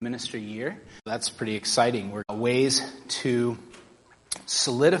ministry year. That's pretty exciting. We're ways to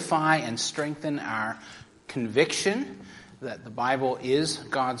solidify and strengthen our conviction that the Bible is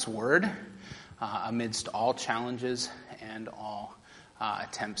God's Word amidst all challenges and all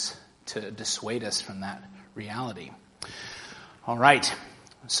attempts to dissuade us from that reality. All right.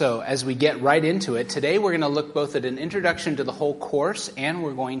 So as we get right into it, today we're going to look both at an introduction to the whole course and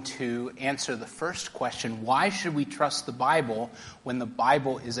we're going to answer the first question, why should we trust the Bible when the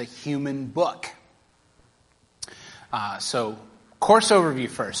Bible is a human book? So course overview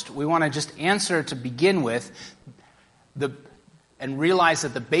first. We want to just answer to begin with and realize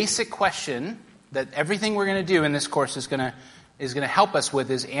that the basic question that everything we're going to do in this course is going to help us with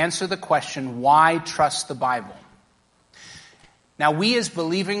is answer the question, why trust the Bible? Now, we as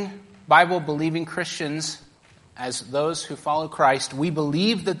Bible-believing Christians, as those who follow Christ, we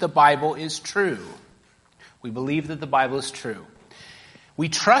believe that the Bible is true. We believe that the Bible is true. We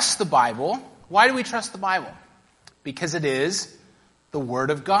trust the Bible. Why do we trust the Bible? Because it is the Word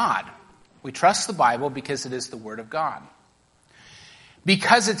of God. We trust the Bible because it is the Word of God.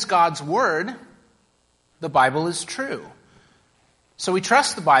 Because it's God's Word, the Bible is true. So we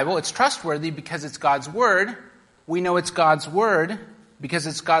trust the Bible. It's trustworthy because it's God's Word. We know it's God's Word. Because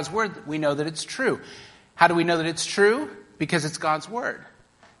it's God's Word, we know that it's true. How do we know that it's true? Because it's God's Word.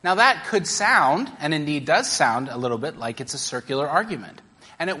 Now that could sound, and indeed does sound, a little bit like it's a circular argument.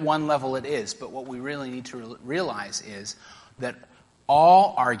 And at one level it is. But what we really need to realize is that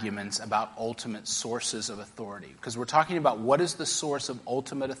all arguments about ultimate sources of authority, because we're talking about what is the source of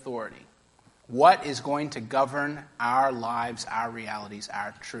ultimate authority, what is going to govern our lives, our realities,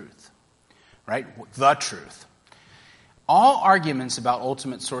 our truth, right? The truth. All arguments about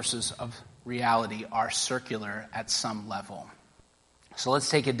ultimate sources of reality are circular at some level. So let's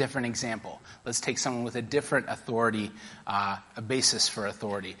take a different example. Let's take someone with a different authority, a basis for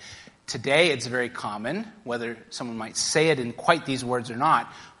authority. Today it's very common, whether someone might say it in quite these words or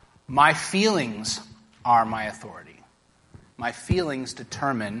not, my feelings are my authority. My feelings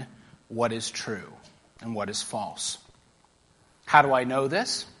determine what is true and what is false. How do I know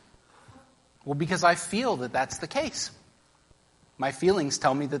this? Well, because I feel that that's the case. My feelings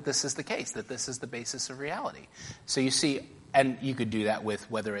tell me that this is the case, that this is the basis of reality. So you see, and you could do that with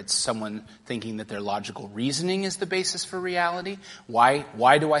whether it's someone thinking that their logical reasoning is the basis for reality. Why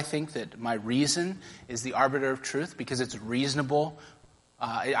do I think that my reason is the arbiter of truth? Because it's reasonable.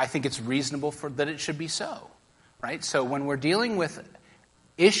 I think it's reasonable that it should be so, right? So when we're dealing with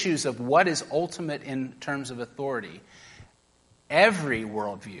issues of what is ultimate in terms of authority, every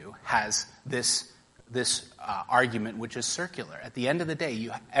worldview has this argument which is circular. At the end of the day,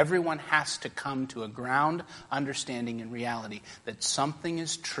 everyone has to come to a ground understanding and reality that something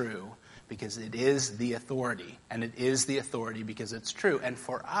is true because it is the authority, and it is the authority because it's true. And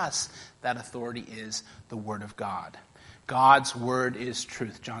for us, that authority is the Word of God. God's Word is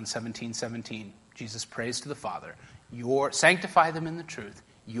truth. John 17:17. Jesus prays to the Father, sanctify them in the truth.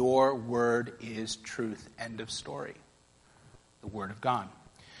 Your Word is truth. End of story. The Word of God.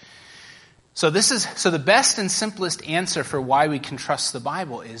 So the best and simplest answer for why we can trust the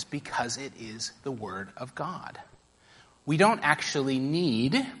Bible is because it is the Word of God. We don't actually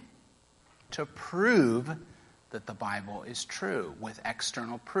need to prove that the Bible is true with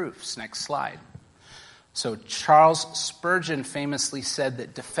external proofs. Next slide. So Charles Spurgeon famously said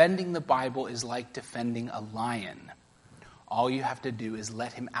that defending the Bible is like defending a lion. All you have to do is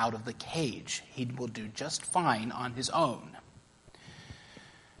let him out of the cage. He will do just fine on his own.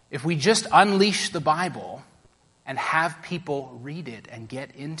 If we just unleash the Bible and have people read it and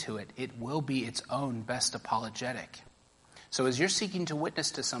get into it, it will be its own best apologetic. So as you're seeking to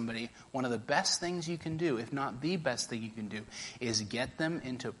witness to somebody, one of the best things you can do, if not the best thing you can do, is get them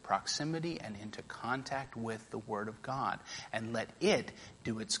into proximity and into contact with the Word of God and let it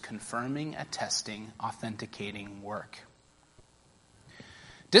do its confirming, attesting, authenticating work.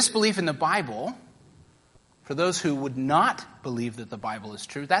 Disbelief in the Bible, for those who would not believe that the Bible is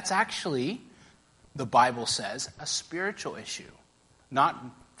true, that's actually, the Bible says, a spiritual issue. Not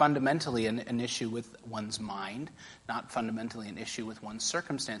fundamentally an issue with one's mind, not fundamentally an issue with one's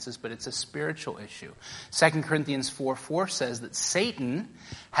circumstances, but it's a spiritual issue. 2 Corinthians 4:4 says that Satan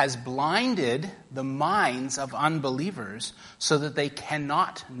has blinded the minds of unbelievers so that they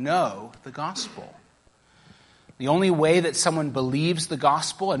cannot know the gospel. The only way that someone believes the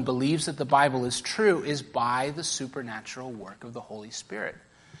gospel and believes that the Bible is true is by the supernatural work of the Holy Spirit.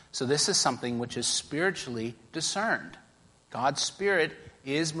 So this is something which is spiritually discerned. God's Spirit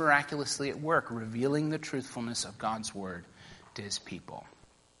is miraculously at work, revealing the truthfulness of God's Word to His people.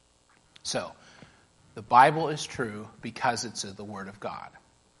 So, the Bible is true because it's the Word of God.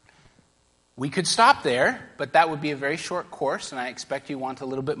 We could stop there, but that would be a very short course, and I expect you want a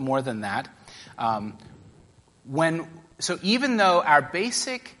little bit more than that. So even though our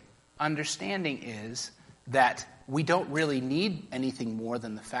basic understanding is that we don't really need anything more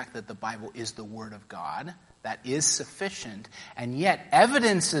than the fact that the Bible is the Word of God, that is sufficient, and yet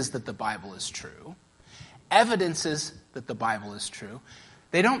evidences that the Bible is true,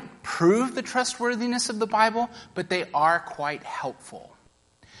 they don't prove the trustworthiness of the Bible, but they are quite helpful.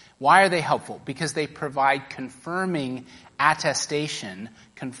 Why are they helpful? Because they provide confirming attestation,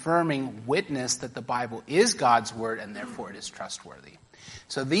 confirming witness that the Bible is God's Word and therefore it is trustworthy.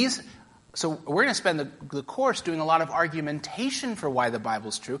 So we're going to spend the course doing a lot of argumentation for why the Bible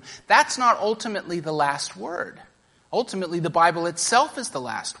is true. That's not ultimately the last word. Ultimately, the Bible itself is the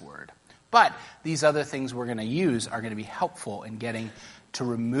last word. But these other things we're going to use are going to be helpful in getting to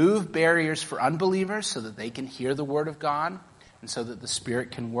remove barriers for unbelievers so that they can hear the Word of God and so that the Spirit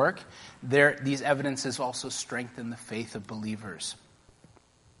can work. These evidences also strengthen the faith of believers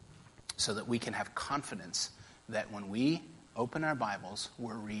so that we can have confidence that when we open our Bibles,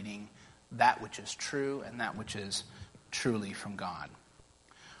 we're reading that which is true and that which is truly from God.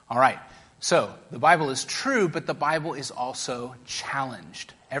 All right, so the Bible is true, but the Bible is also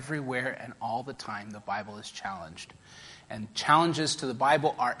challenged. Everywhere and all the time, the Bible is challenged. And challenges to the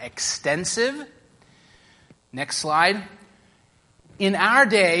Bible are extensive. Next slide. In our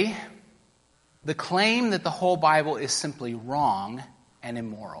day, the claim that the whole Bible is simply wrong and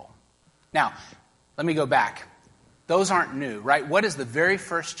immoral. Now, let me go back. Those aren't new, right? What is the very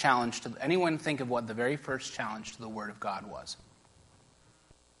first challenge to anyone think of what the very first challenge to the Word of God was?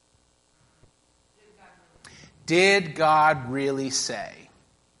 Did God really say,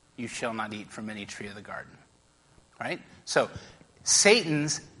 "You shall not eat from any tree of the garden"? Right? So,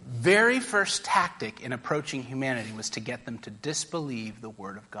 Satan's very first tactic in approaching humanity was to get them to disbelieve the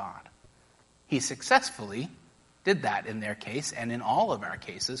Word of God. He successfully did that in their case and in all of our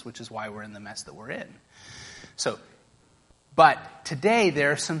cases, which is why we're in the mess that we're in. But today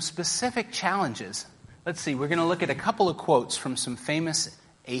there are some specific challenges. Let's see, we're going to look at a couple of quotes from some famous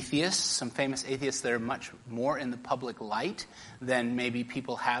atheists that are much more in the public light than maybe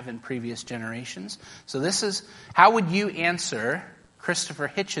people have in previous generations. So this is, how would you answer Christopher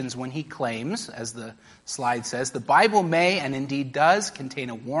Hitchens when he claims, as the slide says, the Bible may and indeed does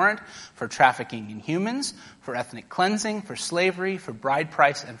contain a warrant for trafficking in humans, for ethnic cleansing, for slavery, for bride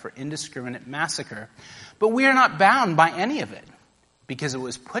price, and for indiscriminate massacre. But we are not bound by any of it because it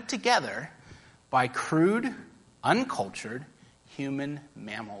was put together by crude, uncultured human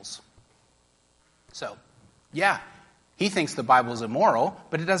mammals. So, yeah, he thinks the Bible is immoral,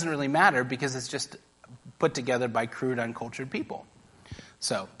 but it doesn't really matter because it's just put together by crude, uncultured people.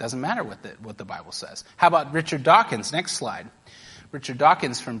 So, it doesn't matter what the Bible says. How about Richard Dawkins? Next slide. Richard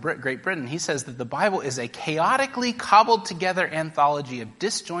Dawkins from Great Britain, he says that the Bible is a chaotically cobbled together anthology of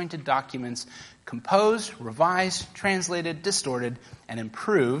disjointed documents composed, revised, translated, distorted, and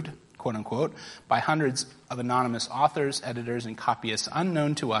improved, quote unquote, by hundreds of anonymous authors, editors, and copyists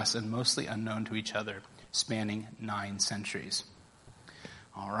unknown to us and mostly unknown to each other, spanning 9 centuries.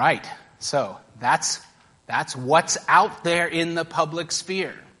 All right, so that's what's out there in the public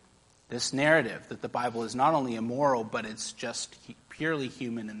sphere. This narrative that the Bible is not only immoral, but it's just purely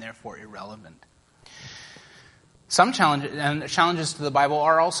human and therefore irrelevant. Some challenges to the Bible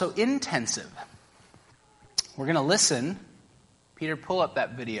are also intensive. We're going to listen. Peter, pull up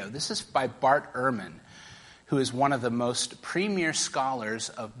that video. This is by Bart Ehrman, who is one of the most premier scholars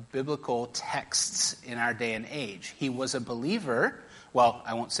of biblical texts in our day and age. He was a believer. Well,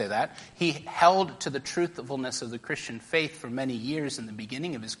 I won't say that. He held to the truthfulness of the Christian faith for many years in the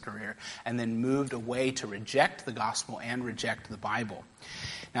beginning of his career and then moved away to reject the gospel and reject the Bible.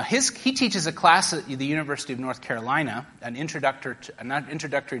 Now, he teaches a class at the University of North Carolina, an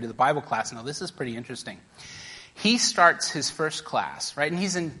introductory to the Bible class. Now, this is pretty interesting. He starts his first class, right? And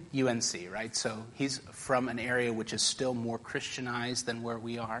he's in UNC, right? So he's from an area which is still more Christianized than where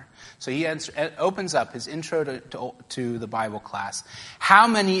we are. So he opens up his intro to the Bible class. How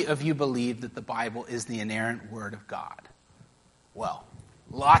many of you believe that the Bible is the inerrant Word of God? Well,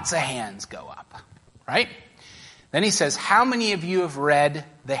 lots of hands go up, right? Then he says, how many of you have read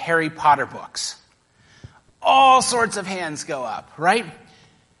the Harry Potter books? All sorts of hands go up, right?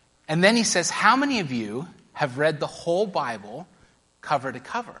 And then he says, how many of you have read the whole Bible cover to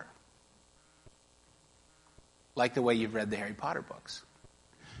cover? Like the way you've read the Harry Potter books.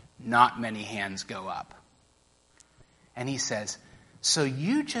 Not many hands go up. And he says, so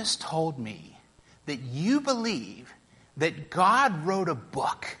you just told me that you believe that God wrote a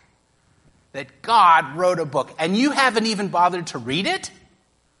book. That God wrote a book. And you haven't even bothered to read it?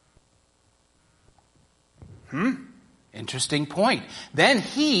 Interesting point. Then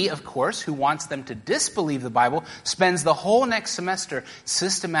he, of course, who wants them to disbelieve the Bible, spends the whole next semester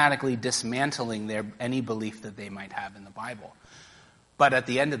systematically dismantling any belief that they might have in the Bible. But at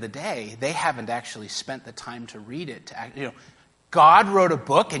the end of the day, they haven't actually spent the time to read it. God wrote a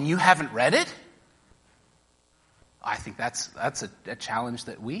book and you haven't read it? I think that's a challenge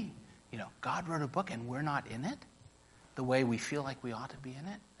that God wrote a book and we're not in it the way we feel like we ought to be in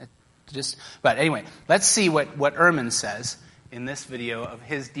it. But anyway, let's see what Ehrman says in this video of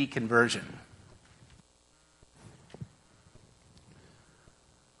his deconversion.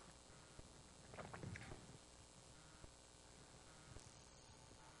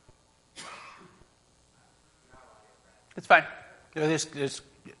 It's fine. There's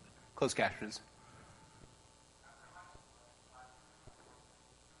closed captions.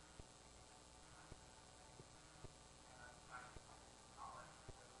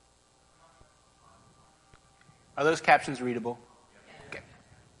 Are those captions readable? Okay.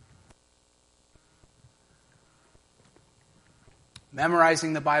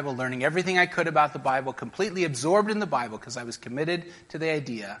 Memorizing the Bible, learning everything I could about the Bible, completely absorbed in the Bible because I was committed to the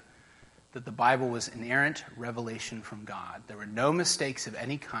idea that the Bible was inerrant revelation from God. There were no mistakes of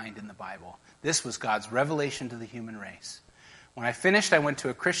any kind in the Bible. This was God's revelation to the human race. When I finished, I went to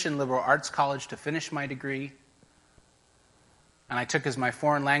a Christian liberal arts college to finish my degree, and I took as my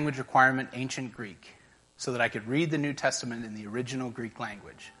foreign language requirement ancient Greek, so that I could read the New Testament in the original Greek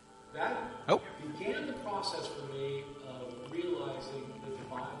language. That began the process for me of realizing that the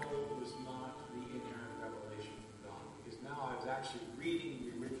Bible was not the inerrant revelation from God. Because now I was actually reading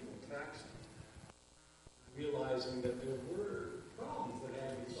the original text, realizing that there were problems that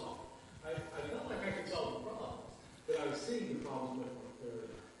had to be solved. I felt like I could solve the problems, but I was seeing the problems much more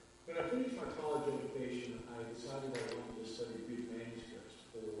clearly. When I finished my college education, I decided I wanted to study Greek manuscripts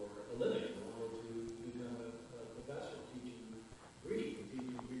for a living. Greek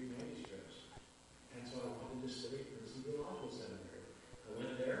manuscripts. And so I wanted to study at Princeton Theological Seminary. I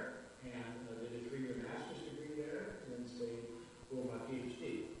went there and did a 3-year master's degree there, and then stayed for my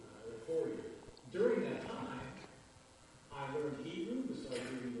PhD, 4 years. During that time, I learned Hebrew, started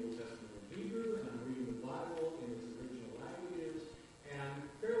reading the Old Testament in Hebrew, and I'm reading the Bible in its original languages. And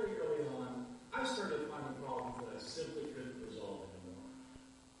fairly early on, I started finding problems that I simply couldn't resolve anymore.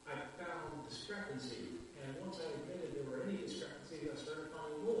 I found discrepancies, and once I admitted there were any discrepancies, I started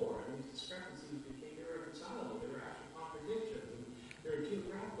finding more, and these discrepancies became irreconcilable. There were actual contradictions, and there were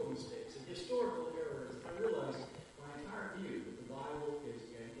geographical mistakes and historical errors. I realized my entire view that the Bible is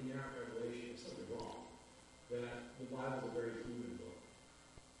an inerrant revelation is something wrong, that the Bible is a very human book.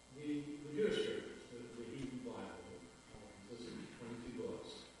 The Jewish scriptures, the Hebrew Bible, consists of 22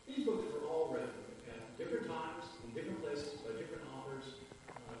 books. These books were all written at different times, in different places, by different authors.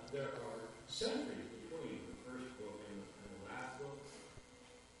 There are centuries between the first book and the last book.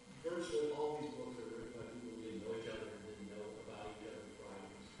 Virtually all these books are written by people who didn't know each other and didn't know about each other's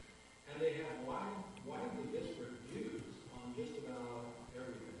writings. And they have widely disparate views on just about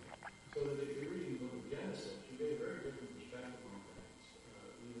everything. So that if you're reading the book of Genesis, you get a very different perspective on things,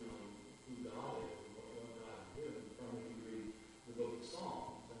 even on who God is and what God is doing, from if you read the book of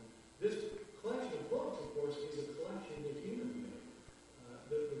Psalms. And this collection of books, of course, is a collection that humans made.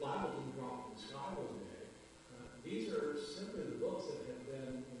 The Bible didn't drop from the sky one day. These are simply the books that have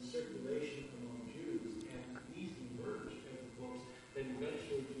been in circulation among Jews, and these emerged as the books that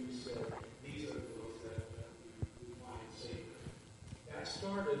eventually Jews said, these are the books that we find sacred. That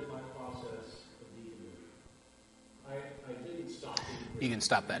started my process of deconversion. I didn't stop deconversion. You can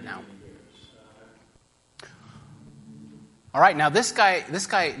stop that now. All right, now this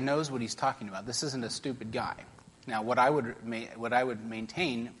guy knows what he's talking about. This isn't a stupid guy. Now, what I would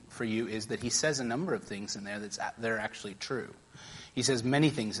maintain for you is that he says a number of things in there that are actually true. He says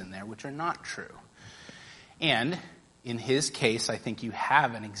many things in there which are not true. And in his case, I think you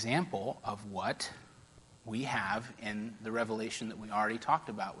have an example of what we have in the revelation that we already talked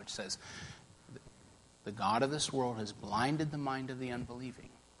about, which says the God of this world has blinded the mind of the unbelieving.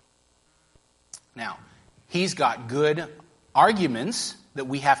 Now, he's got good arguments that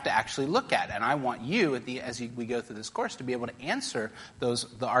we have to actually look at. And I want you, we go through this course, to be able to answer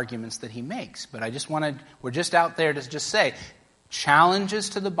the arguments that he makes. But we're just out there to just say,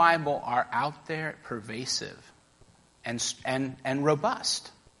 challenges to the Bible are out there, pervasive, and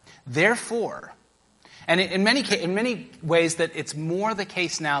robust. Therefore, and in many ways that it's more the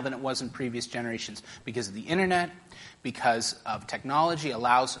case now than it was in previous generations, because of the internet, because of technology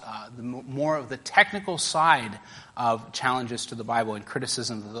allows more of the technical side of challenges to the Bible and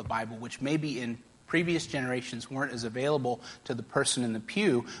criticism of the Bible, which maybe in previous generations weren't as available to the person in the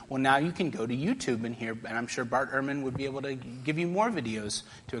pew, well, now you can go to YouTube and hear, and I'm sure Bart Ehrman would be able to give you more videos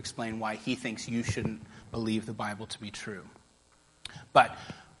to explain why he thinks you shouldn't believe the Bible to be true. But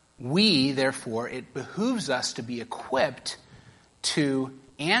we, therefore, it behooves us to be equipped to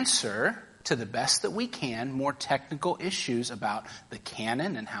answer, to the best that we can, more technical issues about the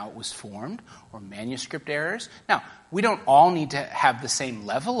canon and how it was formed, or manuscript errors. Now, we don't all need to have the same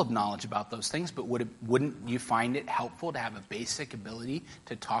level of knowledge about those things, but wouldn't you find it helpful to have a basic ability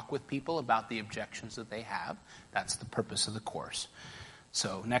to talk with people about the objections that they have? That's the purpose of the course.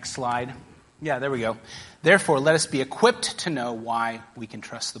 So, next slide. Yeah, there we go. Therefore, let us be equipped to know why we can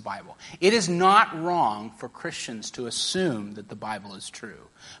trust the Bible. It is not wrong for Christians to assume that the Bible is true,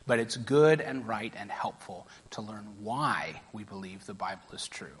 but it's good and right and helpful to learn why we believe the Bible is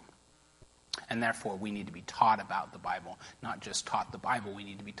true. And therefore, we need to be taught about the Bible, not just taught the Bible, we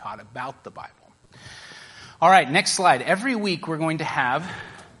need to be taught about the Bible. All right, next slide. Every week we're going to have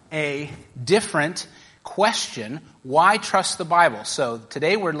a different question, why trust the Bible? So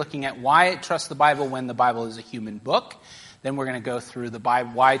today we're looking at why trust the Bible when the Bible is a human book. Then we're going to go through the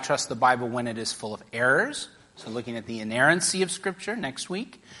Bible, why trust the Bible when it is full of errors. So looking at the inerrancy of Scripture next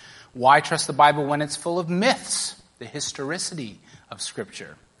week. Why trust the Bible when it's full of myths, the historicity of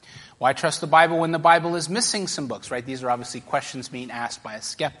Scripture. Why trust the Bible when the Bible is missing some books, right? These are obviously questions being asked by a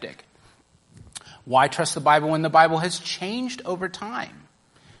skeptic. Why trust the Bible when the Bible has changed over time?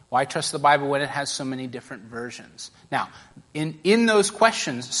 Why trust the Bible when it has so many different versions? Now, in those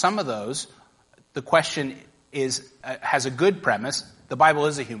questions, some of those, the question has a good premise. The Bible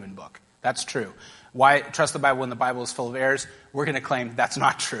is a human book. That's true. Why trust the Bible when the Bible is full of errors? We're going to claim that's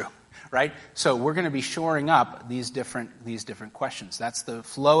not true, right? So we're going to be shoring up these different questions. That's the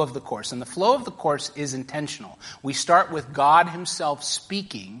flow of the course. And the flow of the course is intentional. We start with God himself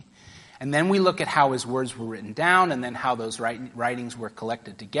speaking, and then we look at how his words were written down, and then how those writings were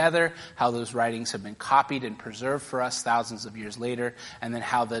collected together, how those writings have been copied and preserved for us thousands of years later, and then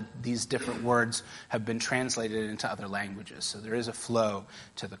how these different words have been translated into other languages. So there is a flow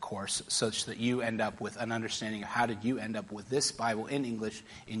to the course such that you end up with an understanding of how did you end up with this Bible in English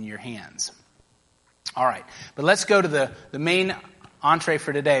in your hands. All right, but let's go to the main entree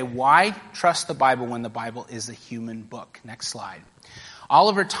for today. Why trust the Bible when the Bible is a human book? Next slide.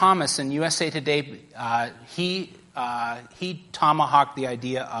 Oliver Thomas in USA Today, he tomahawked the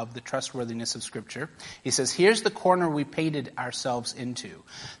idea of the trustworthiness of Scripture. He says, here's the corner we painted ourselves into.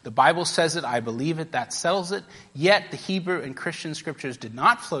 The Bible says it, I believe it, that settles it. Yet the Hebrew and Christian Scriptures did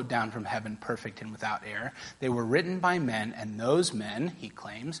not float down from heaven perfect and without error. They were written by men, and those men, he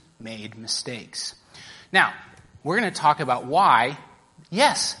claims, made mistakes. Now, we're going to talk about why,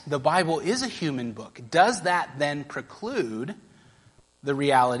 yes, the Bible is a human book. Does that then preclude the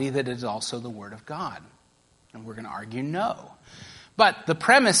reality that it is also the Word of God? And we're going to argue no. But the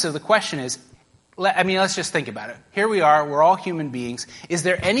premise of the question is, let's just think about it. Here we are, we're all human beings. Is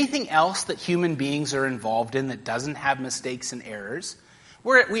there anything else that human beings are involved in that doesn't have mistakes and errors?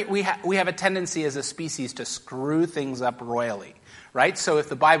 We have a tendency as a species to screw things up royally, right? So if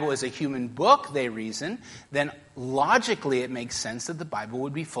the Bible is a human book, they reason, then logically it makes sense that the Bible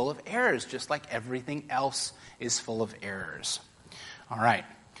would be full of errors, just like everything else is full of errors. All right.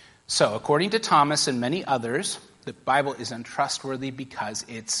 So, according to Thomas and many others, the Bible is untrustworthy because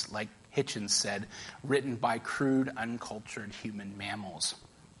it's, like Hitchens said, written by crude, uncultured human mammals.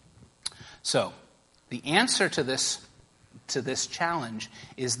 So, the answer to this challenge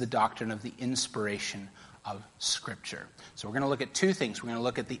is the doctrine of the inspiration of Scripture. So we're going to look at two things. We're going to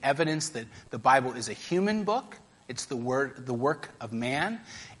look at the evidence that the Bible is a human book, it's the work of man,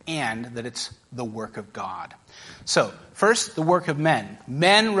 and that it's the work of God. So, first, the work of men.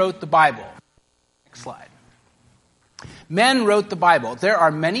 Men wrote the Bible. Next slide. Men wrote the Bible. There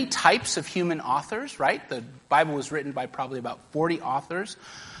are many types of human authors, right? The Bible was written by probably about 40 authors.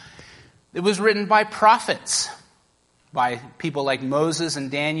 It was written by prophets, by people like Moses and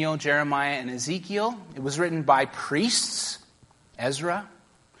Daniel, Jeremiah and Ezekiel. It was written by priests, Ezra.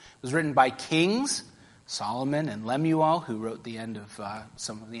 It was written by kings, Solomon and Lemuel, who wrote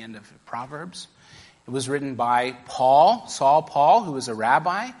some of the end of Proverbs. It was written by Saul Paul, who was a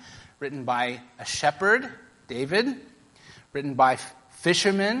rabbi. Written by a shepherd, David. Written by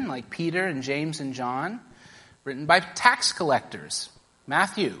fishermen like Peter and James and John. Written by tax collectors,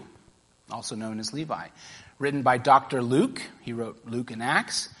 Matthew, also known as Levi. Written by Dr. Luke, he wrote Luke and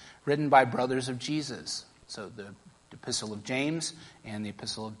Acts. Written by brothers of Jesus, so the Epistle of James and the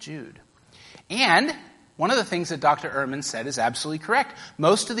Epistle of Jude. And one of the things that Dr. Ehrman said is absolutely correct.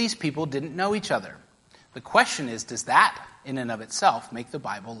 Most of these people didn't know each other. The question is, does that, in and of itself, make the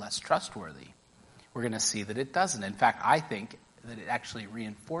Bible less trustworthy? we're going to see that it doesn't. In fact, I think that it actually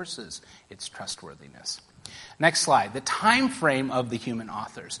reinforces its trustworthiness. Next slide. The time frame of the human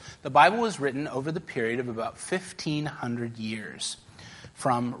authors. The Bible was written over the period of about 1,500 years,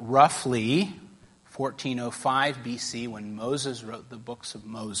 from roughly 1405 BC, when Moses wrote the books of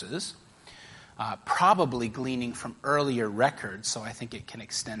Moses, probably gleaning from earlier records, so I think it can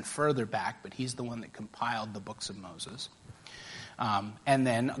extend further back, but he's the one that compiled the books of Moses. And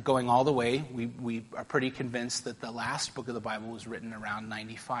then going all the way, we are pretty convinced that the last book of the Bible was written around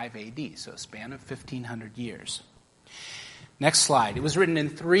 95 AD, so a span of 1,500 years. Next slide. It was written in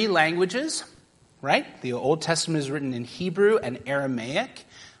 3 languages, right? The Old Testament is written in Hebrew and Aramaic.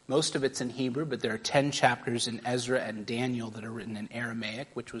 Most of it's in Hebrew, but there are 10 chapters in Ezra and Daniel that are written in Aramaic,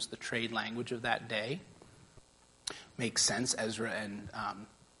 which was the trade language of that day. Makes sense. Ezra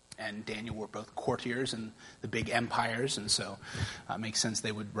and Daniel were both courtiers in the big empires, and so it makes sense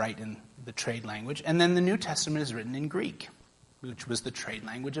they would write in the trade language. And then the New Testament is written in Greek, which was the trade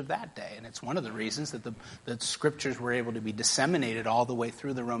language of that day. And it's one of the reasons that the scriptures were able to be disseminated all the way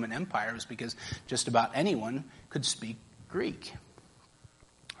through the Roman Empire, was because just about anyone could speak Greek.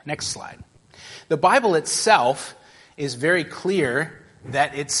 Next slide. The Bible itself is very clear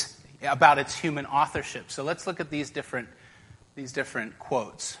that it's about its human authorship. So let's look at these different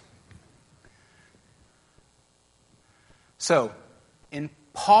quotes. So,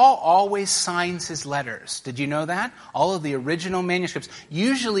 Paul always signs his letters. Did you know that? All of the original manuscripts.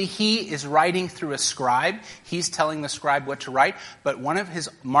 Usually he is writing through a scribe. He's telling the scribe what to write. But one of his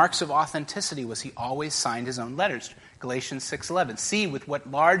marks of authenticity was he always signed his own letters. Galatians 6:11. See with what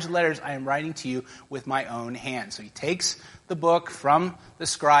large letters I am writing to you with my own hand. So he takes the book from the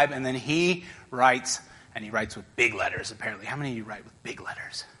scribe and then he writes, and he writes with big letters apparently. How many of you write with big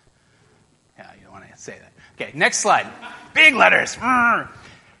letters? Yeah, you don't want to say that. Okay, next slide. Big letters.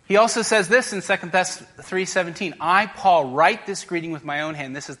 He also says this in 2 Thess 3:17. I, Paul, write this greeting with my own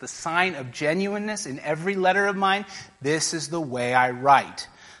hand. This is the sign of genuineness in every letter of mine. This is the way I write.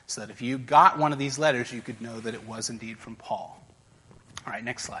 So that if you got one of these letters, you could know that it was indeed from Paul. All right,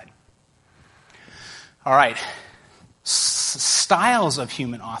 next slide. All right. Styles of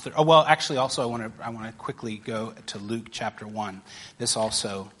human author. Oh, well, actually, also I want to quickly go to Luke chapter 1. This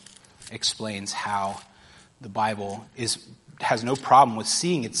also explains how the Bible has no problem with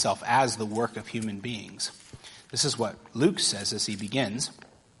seeing itself as the work of human beings. This is what Luke says as he begins.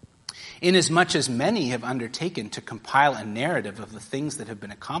 Inasmuch as many have undertaken to compile a narrative of the things that have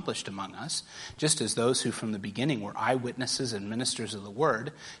been accomplished among us, just as those who from the beginning were eyewitnesses and ministers of the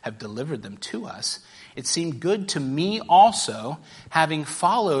word have delivered them to us, it seemed good to me also, having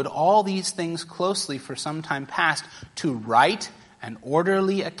followed all these things closely for some time past, to write an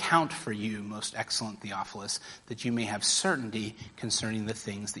orderly account for you, most excellent Theophilus, that you may have certainty concerning the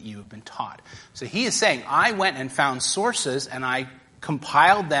things that you have been taught. So he is saying, I went and found sources, and I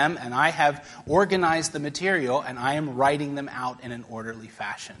compiled them, and I have organized the material, and I am writing them out in an orderly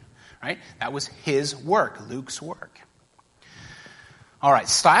fashion. Right? That was his work, Luke's work. All right,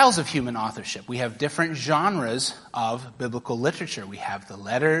 styles of human authorship. We have different genres of biblical literature. We have the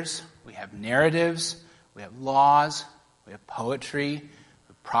letters, we have narratives, we have laws, we have poetry,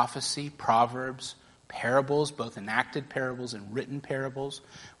 prophecy, proverbs, parables, both enacted parables and written parables.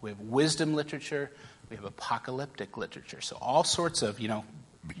 We have wisdom literature. We have apocalyptic literature. So all sorts of, you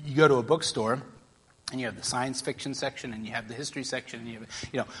go to a bookstore and you have the science fiction section and you have the history section and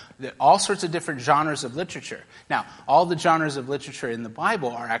you have, all sorts of different genres of literature. Now, all the genres of literature in the Bible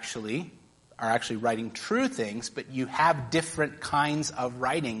are actually writing true things, but you have different kinds of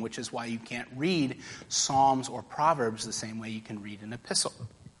writing, which is why you can't read Psalms or Proverbs the same way you can read an epistle.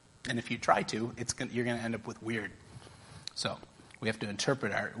 And if you try to, you're going to end up with weird. So we have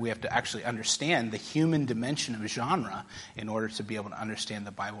to we have to actually understand the human dimension of genre in order to be able to understand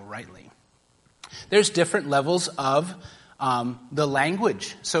the Bible rightly. There's different levels of the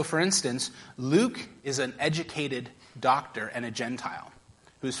language. So for instance, Luke is an educated doctor and a Gentile,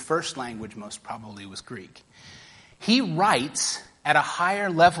 whose first language most probably was Greek. He writes at a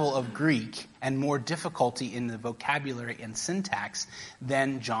higher level of Greek and more difficulty in the vocabulary and syntax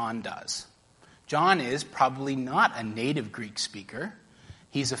than John does. John is probably not a native Greek speaker.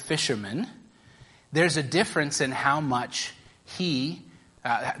 He's a fisherman. There's a difference in how much a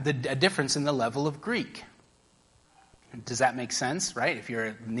difference in the level of Greek. Does that make sense, right? If you're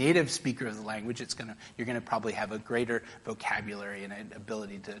a native speaker of the language, you're going to probably have a greater vocabulary and an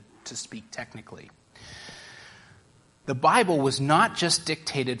ability to speak technically. The Bible was not just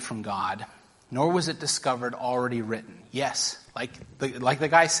dictated from God, nor was it discovered already written. Yes, like the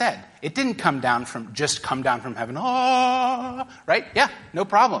guy said, it didn't come down from heaven. Right? Yeah, no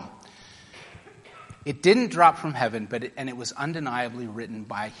problem. It didn't drop from heaven, and it was undeniably written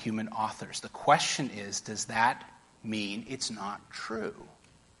by human authors. The question is, does that mean it's not true?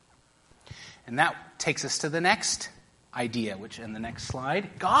 And that takes us to the next idea, which in the next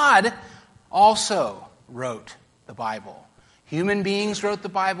slide, God also wrote the Bible. Human beings wrote the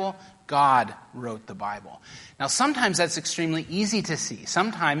Bible. God wrote the Bible. Now, sometimes that's extremely easy to see.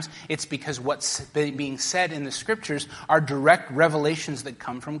 Sometimes it's because what's being said in the Scriptures are direct revelations that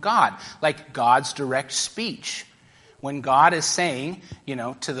come from God, like God's direct speech. When God is saying,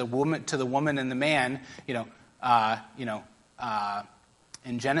 to the woman and the man,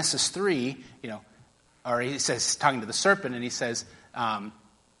 in Genesis 3, or he says, talking to the serpent, and he says,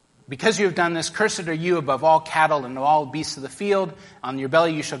 because you have done this, cursed are you above all cattle and all beasts of the field. On your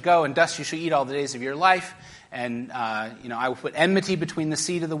belly you shall go, and dust you shall eat all the days of your life. And, I will put enmity between the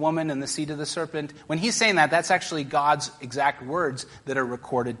seed of the woman and the seed of the serpent. When he's saying that, that's actually God's exact words that are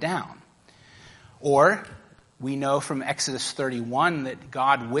recorded down. Or we know from Exodus 31 that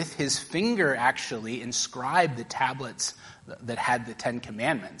God with his finger actually inscribed the tablets that had the Ten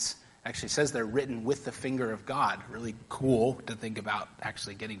Commandments. Actually says they're written with the finger of God. Really cool to think about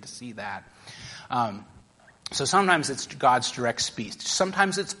actually getting to see that. So sometimes it's God's direct speech.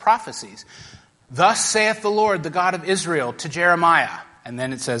 Sometimes it's prophecies. Thus saith the Lord, the God of Israel, to Jeremiah. And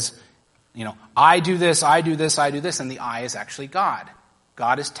then it says, I do this, I do this, I do this. And the I is actually God.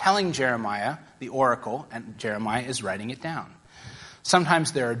 God is telling Jeremiah the oracle, and Jeremiah is writing it down.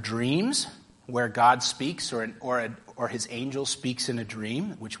 Sometimes there are dreams where God speaks, or his angel speaks in a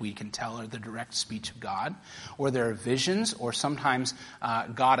dream, which we can tell are the direct speech of God. Or there are visions, or sometimes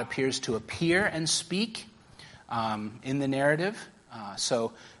God appears to appear and speak in the narrative.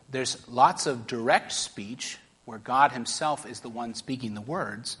 So there's lots of direct speech where God himself is the one speaking the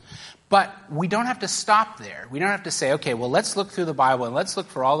words. But we don't have to stop there. We don't have to say, okay, well, let's look through the Bible and let's look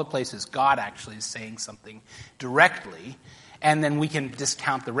for all the places God actually is saying something directly, and then we can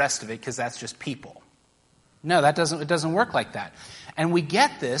discount the rest of it because that's just people. No, it doesn't work like that. And we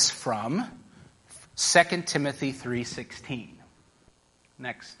get this from 2 Timothy 3:16.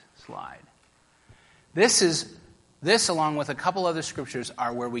 Next slide. This, along with a couple other scriptures,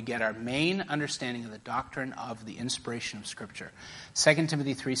 are where we get our main understanding of the doctrine of the inspiration of Scripture. 2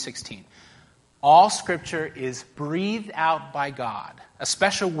 Timothy 3:16. All Scripture is breathed out by God. A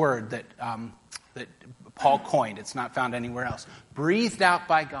special word that Paul coined. It's not found anywhere else. Breathed out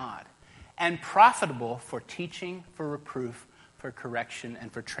by God. And profitable for teaching, for reproof, for correction,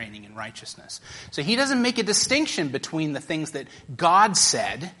 and for training in righteousness. So he doesn't make a distinction between the things that God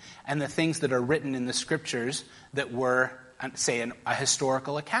said and the things that are written in the Scriptures that were, say, a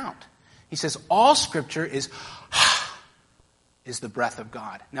historical account. He says all Scripture is the breath of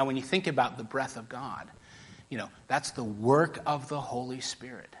God. Now, when you think about the breath of God, that's the work of the Holy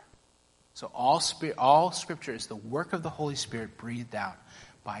Spirit. So all Scripture is the work of the Holy Spirit breathed out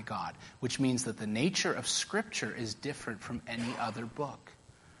by God, which means that the nature of Scripture is different from any other book.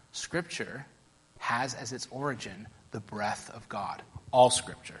 Scripture has as its origin the breath of God. All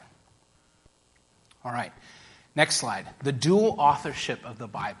Scripture. All right. Next slide. The dual authorship of the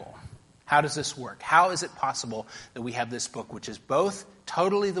Bible. How does this work? How is it possible that we have this book which is both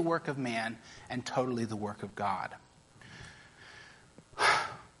totally the work of man and totally the work of God?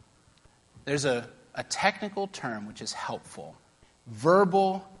 There's a technical term which is helpful.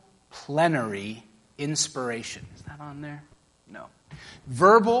 Verbal plenary inspiration. Is that on there? No.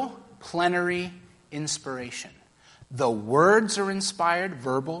 Verbal plenary inspiration. The words are inspired,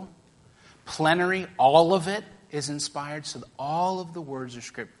 verbal. Plenary, all of it is inspired, so that all of the words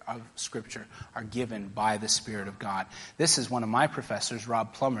of Scripture are given by the Spirit of God. This is one of my professors,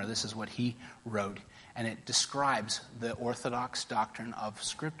 Rob Plummer. This is what he wrote, and it describes the orthodox doctrine of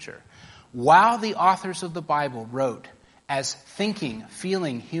Scripture. While the authors of the Bible wrote as thinking,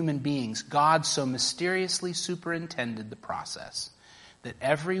 feeling human beings, God so mysteriously superintended the process that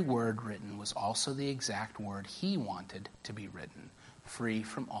every word written was also the exact word he wanted to be written, free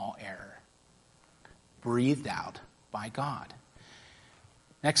from all error. Breathed out by God.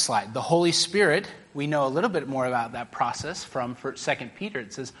 Next slide. The Holy Spirit, we know a little bit more about that process from 2 Peter.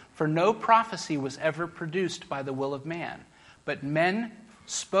 It says, "For no prophecy was ever produced by the will of man, but men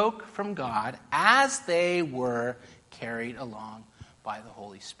spoke from God as they were carried along by the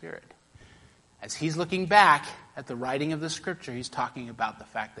Holy Spirit." As he's looking back at the writing of the Scripture, he's talking about the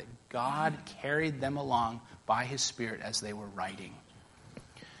fact that God carried them along by his Spirit as they were writing.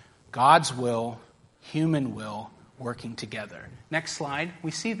 God's will, human will, working together. Next slide.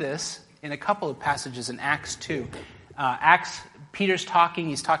 We see this in a couple of passages in Acts 2. Peter's talking.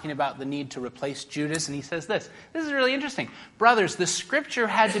 He's talking about the need to replace Judas, and he says this. This is really interesting. Brothers, the Scripture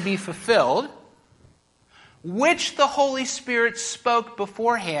had to be fulfilled. which the Holy Spirit spoke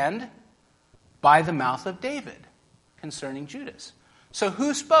beforehand by the mouth of David concerning Judas. So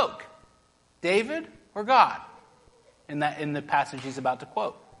who spoke? David or God? In the passage he's about to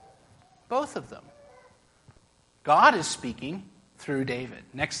quote. Both of them. God is speaking through David.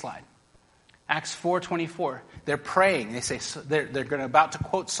 Next slide. Acts 4:24. They're praying. They say they're about to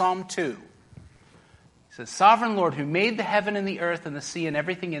quote Psalm 2. He says, Sovereign Lord, who made the heaven and the earth and the sea and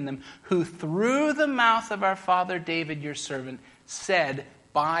everything in them, who through the mouth of our father David, your servant, said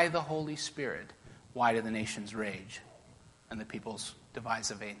by the Holy Spirit, why do the nations rage and the peoples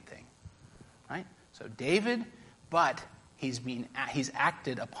devise a vain thing? Right? So David, but he's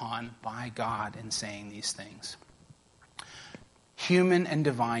acted upon by God in saying these things. Human and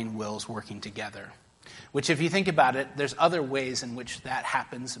divine wills working together. Which, if you think about it, there's other ways in which that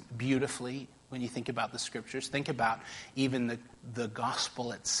happens beautifully when you think about the scriptures. Think about even the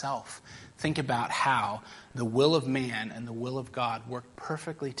gospel itself. Think about how the will of man and the will of God work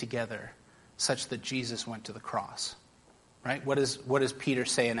perfectly together such that Jesus went to the cross. Right? What does Peter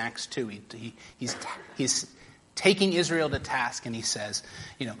say in Acts 2? He's taking Israel to task, and he says,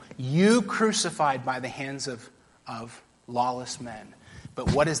 you crucified by the hands of lawless men.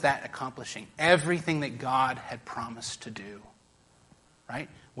 But what is that accomplishing? Everything that God had promised to do. Right?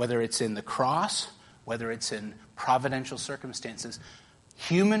 Whether it's in the cross, whether it's in providential circumstances,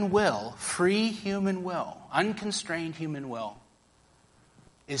 human will, free human will, unconstrained human will,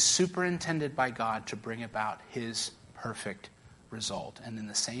 is superintended by God to bring about his perfect result. And in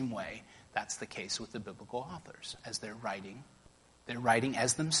the same way, that's the case with the biblical authors. As they're writing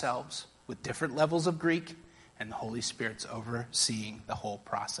as themselves with different levels of Greek, and the Holy Spirit's overseeing the whole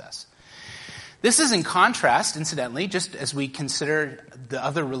process. This is in contrast, incidentally, just as we consider the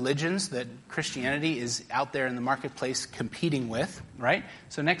other religions that Christianity is out there in the marketplace competing with, right?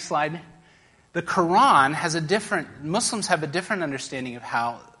 So next slide. The Quran Muslims have a different understanding of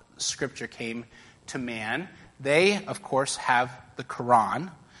how Scripture came to man. They, of course, have the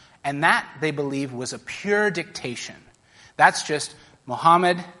Quran, and that, they believe, was a pure dictation. That's just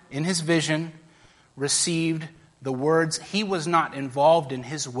Muhammad, in his vision, received the words. He was not involved in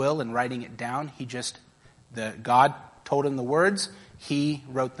his will in writing it down. God told him the words. He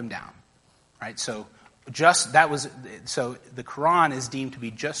wrote them down. Right? So the Quran is deemed to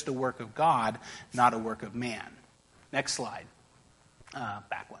be just a work of God, not a work of man. Next slide.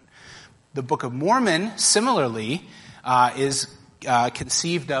 Back one. The Book of Mormon, similarly, is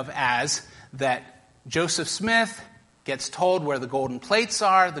conceived of as that Joseph Smith gets told where the golden plates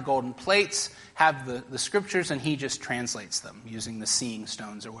are. The golden plates have the scriptures, and he just translates them using the seeing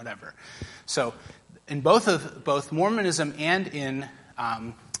stones or whatever. So in both Mormonism and in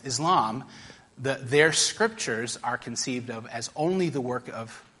Islam, their scriptures are conceived of as only the work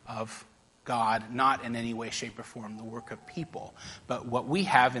of God, not in any way, shape, or form the work of people. But what we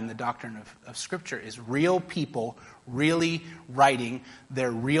have in the doctrine of Scripture is real people really writing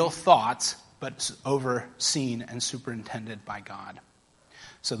their real thoughts, but overseen and superintended by God.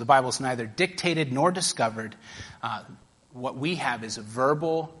 So the Bible is neither dictated nor discovered. What we have is a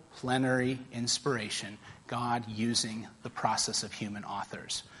verbal, plenary inspiration, God using the process of human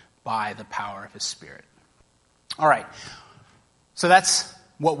authors by the power of his Spirit. All right. So that's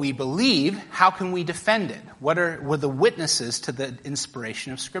what we believe. How can we defend it? What were the witnesses to the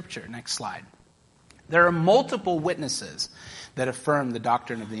inspiration of Scripture? Next slide. There are multiple witnesses that affirm the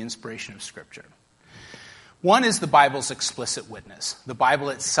doctrine of the inspiration of Scripture. One is the Bible's explicit witness. The Bible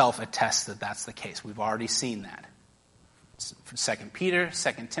itself attests that that's the case. We've already seen that. 2 Peter,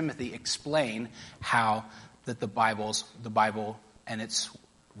 2 Timothy explain how that the Bible and its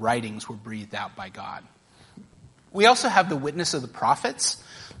writings were breathed out by God. We also have the witness of the prophets.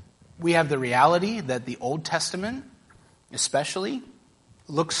 We have the reality that the Old Testament, especially,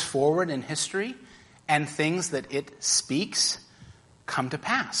 looks forward in history, and things that it speaks come to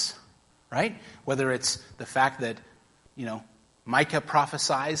pass, right? Whether it's the fact that, Micah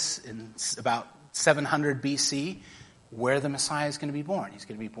prophesies in about 700 BC where the Messiah is going to be born. He's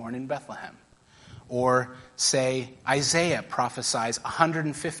going to be born in Bethlehem. Or, say, Isaiah prophesies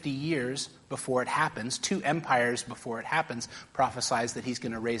 150 years before it happens, 2 empires before it happens, prophesies that he's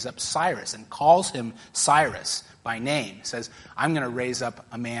going to raise up Cyrus and calls him Cyrus by name. Says, I'm going to raise up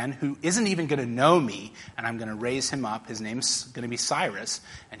a man who isn't even going to know me, and I'm going to raise him up. His name's going to be Cyrus,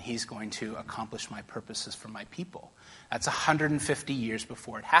 and he's going to accomplish my purposes for my people. That's 150 years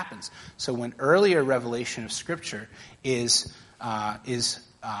before it happens. So when earlier revelation of Scripture is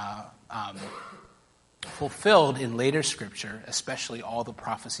fulfilled in later Scripture, especially all the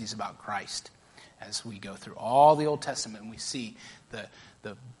prophecies about Christ as we go through all the Old Testament, and we see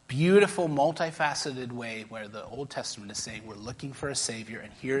the beautiful, multifaceted way where the Old Testament is saying we're looking for a Savior,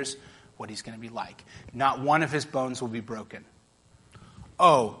 and here's what he's going to be like. Not one of his bones will be broken.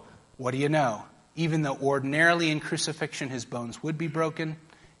 Oh, what do you know? Even though ordinarily in crucifixion his bones would be broken,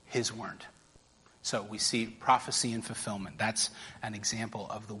 his weren't. So we see prophecy and fulfillment. That's an example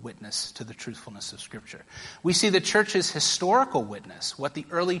of the witness to the truthfulness of Scripture. We see the church's historical witness, what the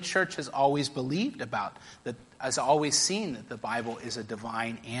early church has always believed about, that has always seen that the Bible is a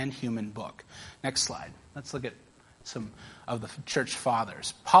divine and human book. Next slide. Let's look at some of the church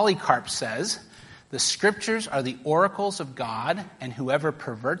fathers. Polycarp says, "The Scriptures are the oracles of God, and whoever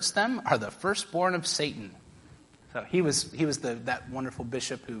perverts them are the firstborn of Satan." So he was that wonderful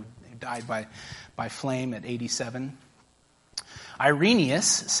bishop who died by flame at 87. Irenaeus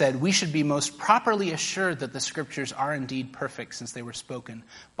said, "We should be most properly assured that the Scriptures are indeed perfect, since they were spoken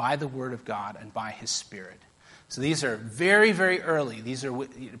by the Word of God and by His Spirit." So these are very, very early. These are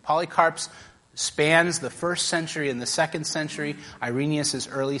Polycarp's spans the 1st century and the 2nd century. Irenaeus is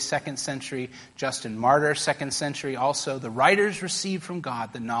early 2nd century. Justin Martyr, 2nd century. Also, the writers received from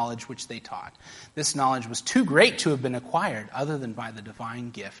God the knowledge which they taught. This knowledge was too great to have been acquired other than by the divine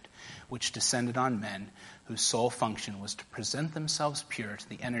gift which descended on men, whose sole function was to present themselves pure to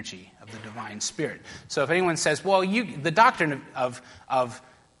the energy of the divine Spirit. So if anyone says, well, the doctrine of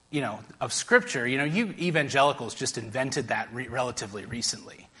Scripture, you evangelicals just invented that relatively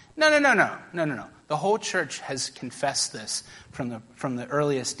recently. No. The whole church has confessed this from the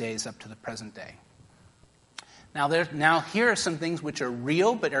earliest days up to the present day. Now here are some things which are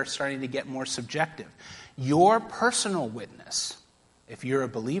real but are starting to get more subjective. Your personal witness, if you're a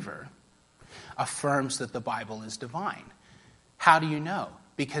believer, affirms that the Bible is divine. How do you know?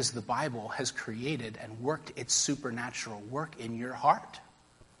 Because the Bible has created and worked its supernatural work in your heart.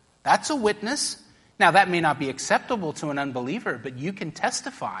 That's a witness. Now, that may not be acceptable to an unbeliever, but you can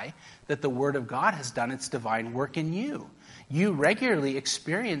testify that the Word of God has done its divine work in you. You regularly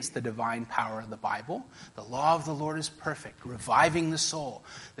experience the divine power of the Bible. The law of the Lord is perfect, reviving the soul.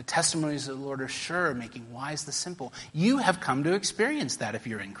 The testimonies of the Lord are sure, making wise the simple. You have come to experience that if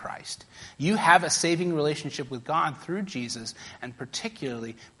you're in Christ. You have a saving relationship with God through Jesus, and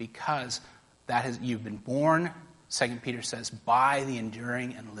particularly because you've been born, 2 Peter says, by the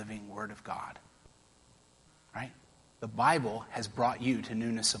enduring and living Word of God. Right? The Bible has brought you to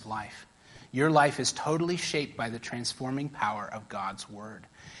newness of life. Your life is totally shaped by the transforming power of God's Word.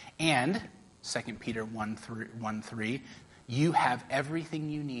 And, 2 Peter 1:3, you have everything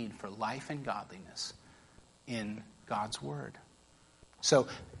you need for life and godliness in God's Word. So,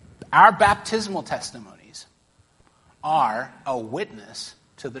 our baptismal testimonies are a witness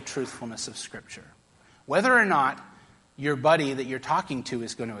to the truthfulness of Scripture. Whether or not your buddy that you're talking to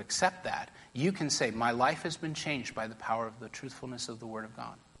is going to accept that, you can say, my life has been changed by the power of the truthfulness of the Word of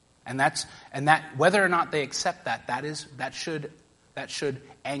God. And that whether or not they accept that should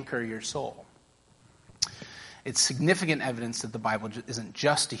anchor your soul. It's significant evidence that the Bible isn't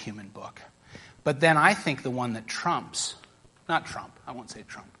just a human book. But then I think the one that trumps, not Trump, I won't say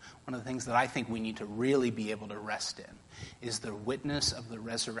Trump, one of the things that I think we need to really be able to rest in is the witness of the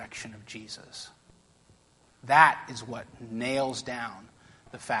resurrection of Jesus. That is what nails down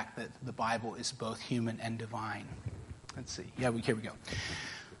the fact that the Bible is both human and divine. Let's see. Here we go.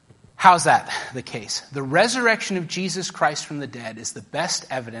 How's that the case? The resurrection of Jesus Christ from the dead is the best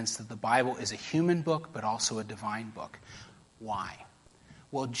evidence that the Bible is a human book, but also a divine book. Why?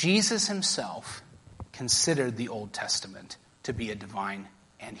 Well, Jesus himself considered the Old Testament to be a divine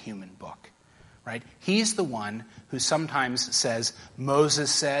and human book. Right? He's the one who sometimes says, Moses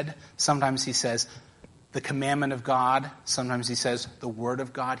said, sometimes he says, the commandment of God, sometimes he says, the Word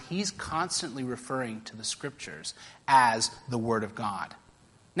of God. He's constantly referring to the Scriptures as the Word of God.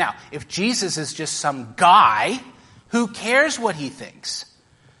 Now, if Jesus is just some guy, who cares what he thinks?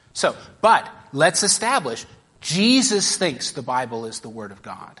 But let's establish, Jesus thinks the Bible is the Word of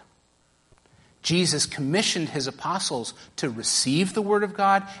God. Jesus commissioned his apostles to receive the Word of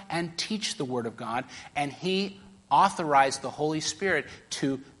God and teach the Word of God, and he authorized the Holy Spirit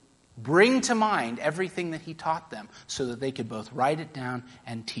to bring to mind everything that he taught them so that they could both write it down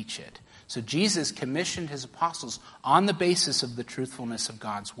and teach it. So Jesus commissioned his apostles on the basis of the truthfulness of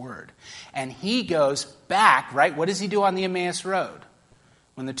God's Word. And he goes back, right? What does he do on the Emmaus Road?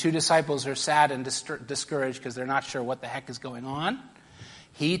 When the two disciples are sad and discouraged because they're not sure what the heck is going on,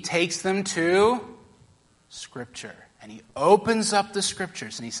 he takes them to Scripture. And he opens up the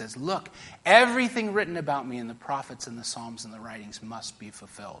Scriptures and he says, look, everything written about me in the prophets and the Psalms and the writings must be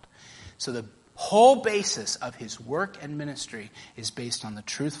fulfilled. So whole basis of his work and ministry is based on the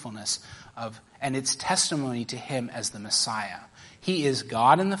truthfulness of, and its testimony to him as the Messiah. He is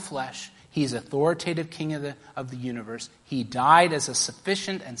God in the flesh. He's authoritative king of the universe. He died as a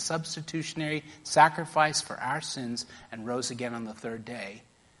sufficient and substitutionary sacrifice for our sins and rose again on the third day,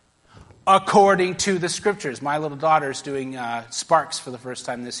 according to the Scriptures. My little daughter's doing Sparks for the first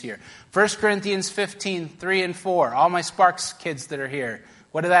time this year. 1 Corinthians 15, 3 and 4. All my Sparks kids that are here.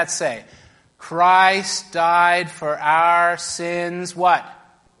 What did that say? Christ died for our sins, what?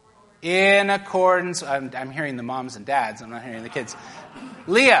 In accordance. I'm hearing the moms and dads. I'm not hearing the kids.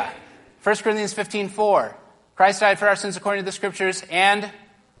 Leah, 1 Corinthians 15, 4. Christ died for our sins according to the Scriptures, and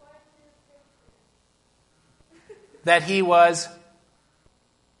that he was...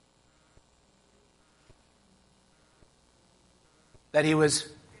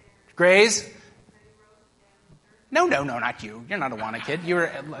 Graze? No, not you. You're not a Awana kid. You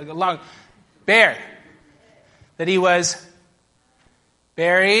were long... Bear. That he was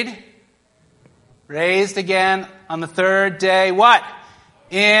buried, raised again on the third day. What?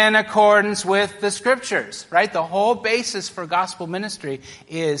 In accordance with the Scriptures. Right? The whole basis for gospel ministry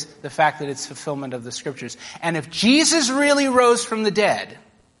is the fact that it's fulfillment of the Scriptures. And if Jesus really rose from the dead,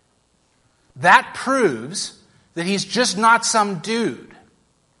 that proves that he's just not some dude.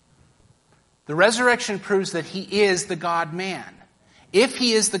 The resurrection proves that he is the God-man. If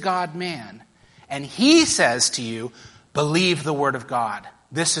he is the God-man, and he says to you, believe the Word of God.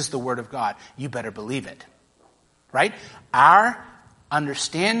 This is the Word of God. You better believe it. Right? Our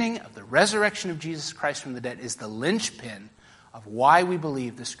understanding of the resurrection of Jesus Christ from the dead is the linchpin of why we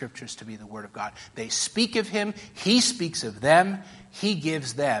believe the Scriptures to be the Word of God. They speak of him. He speaks of them. He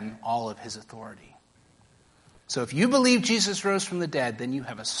gives them all of his authority. So if you believe Jesus rose from the dead, then you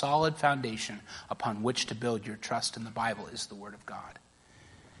have a solid foundation upon which to build your trust in the Bible is the Word of God.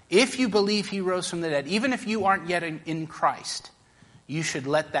 If you believe he rose from the dead, even if you aren't yet in Christ, you should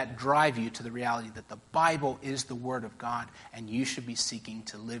let that drive you to the reality that the Bible is the Word of God, and you should be seeking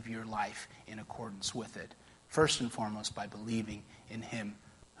to live your life in accordance with it, first and foremost by believing in him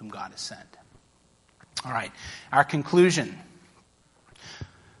whom God has sent. All right, our conclusion.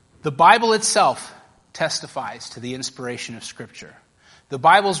 The Bible itself testifies to the inspiration of Scripture. The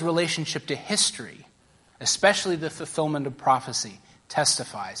Bible's relationship to history, especially the fulfillment of prophecy,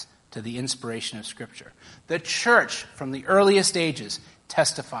 testifies to the inspiration of Scripture. The church, from the earliest ages,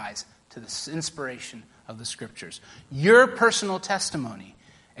 testifies to the inspiration of the Scriptures. Your personal testimony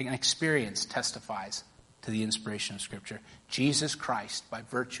and experience testifies to the inspiration of Scripture. Jesus Christ, by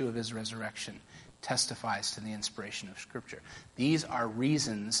virtue of his resurrection, testifies to the inspiration of Scripture. These are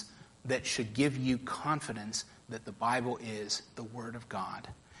reasons that should give you confidence that the Bible is the Word of God.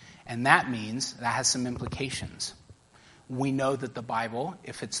 And that means, that has some implications. We know that the Bible,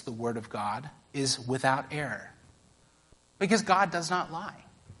 if it's the Word of God, is without error. Because God does not lie.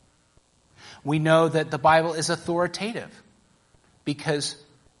 We know that the Bible is authoritative. Because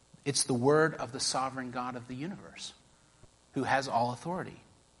it's the Word of the sovereign God of the universe, who has all authority.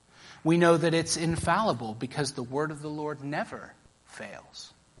 We know that it's infallible because the Word of the Lord never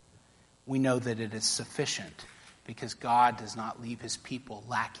fails. We know that it is sufficient because God does not leave his people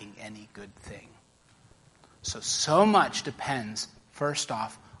lacking any good thing. So much depends, first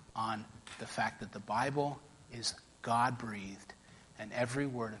off, on the fact that the Bible is God-breathed and every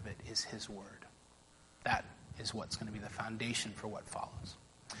word of it is his word. That is what's going to be the foundation for what follows.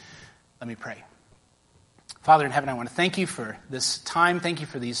 Let me pray. Father in heaven, I want to thank you for this time. Thank you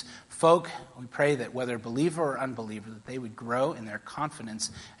for these folk. We pray that whether believer or unbeliever, that they would grow in their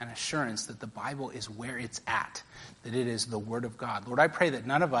confidence and assurance that the Bible is where it's at, that it is the Word of God. Lord, I pray that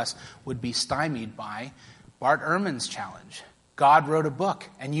none of us would be stymied by Bart Ehrman's challenge. God wrote a book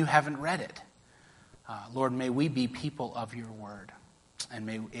and you haven't read it. Lord, may we be people of your Word, and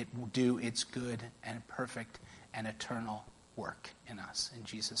may it do its good and perfect and eternal work in us. In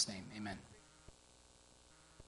Jesus' name, amen.